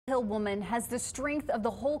real woman has the strength of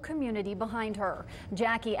the whole community behind her.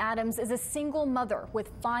 Jackie Adams is a single mother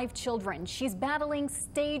with 5 children. She's battling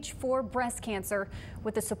stage 4 breast cancer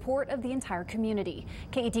with the support of the entire community.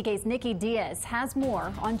 KETK's Nikki Diaz has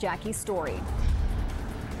more on Jackie's story.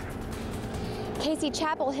 Casey,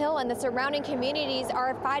 Chapel Hill and the surrounding communities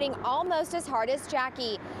are fighting almost as hard as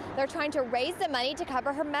Jackie. They're trying to raise the money to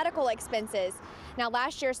cover her medical expenses. Now,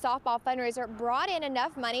 last year's softball fundraiser brought in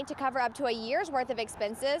enough money to cover up to a year's worth of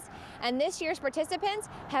expenses, and this year's participants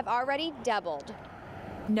have already doubled.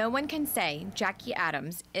 No one can say Jackie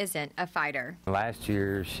Adams isn't a fighter. Last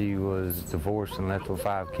year, she was divorced and left with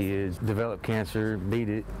 5 kids, developed cancer, beat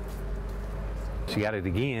it. She got it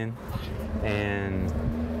again, and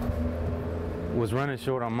was running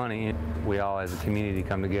short on money. We all as a community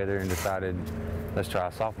come together and decided, let's try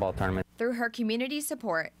a softball tournament. Through her community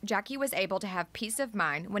support, Jackie was able to have peace of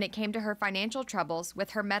mind when it came to her financial troubles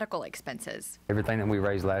with her medical expenses. Everything that we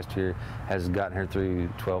raised last year has gotten her through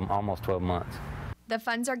almost 12 months. The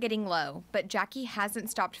funds are getting low, but Jackie hasn't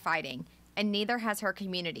stopped fighting, and neither has her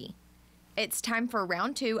community. It's time for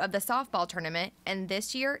round 2 of the softball tournament, and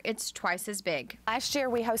this year it's twice as big. Last year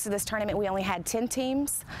we hosted this tournament. We only had 10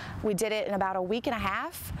 teams. We did it in about a week and a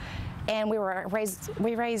half, and we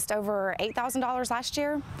raised over $8,000 last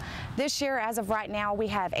year. This year, as of right now, we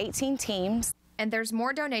have 18 teams. And there's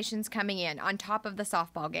more donations coming in on top of the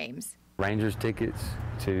softball games. Rangers tickets,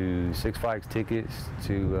 to Six Flags tickets,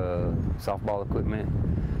 to softball equipment.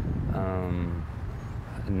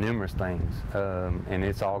 Numerous things, and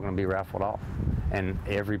it's all going to be raffled off, and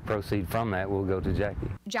every proceed from that will go to Jackie.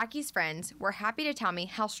 Jackie's friends were happy to tell me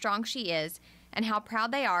how strong she is and how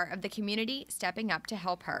proud they are of the community stepping up to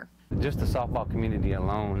help her. Just the softball community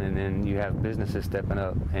alone, and then you have businesses stepping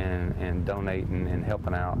up and donating and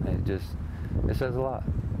helping out. It says a lot.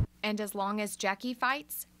 And as long as Jackie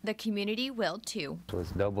fights, the community will too. So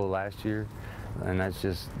it's double last year, and that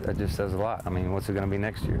just says a lot. I mean, what's it going to be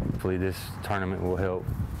next year? Hopefully this tournament will help,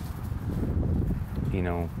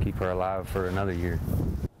 keep her alive for another year.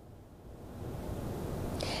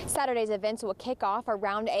 Saturday's events will kick off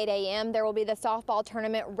around 8 a.m. There will be the softball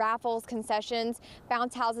tournament, raffles, concessions,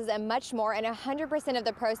 bounce houses, and much more, and 100% of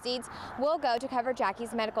the proceeds will go to cover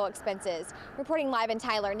Jackie's medical expenses. Reporting live in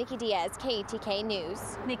Tyler, Nikki Diaz, KETK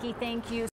News. Nikki, thank you.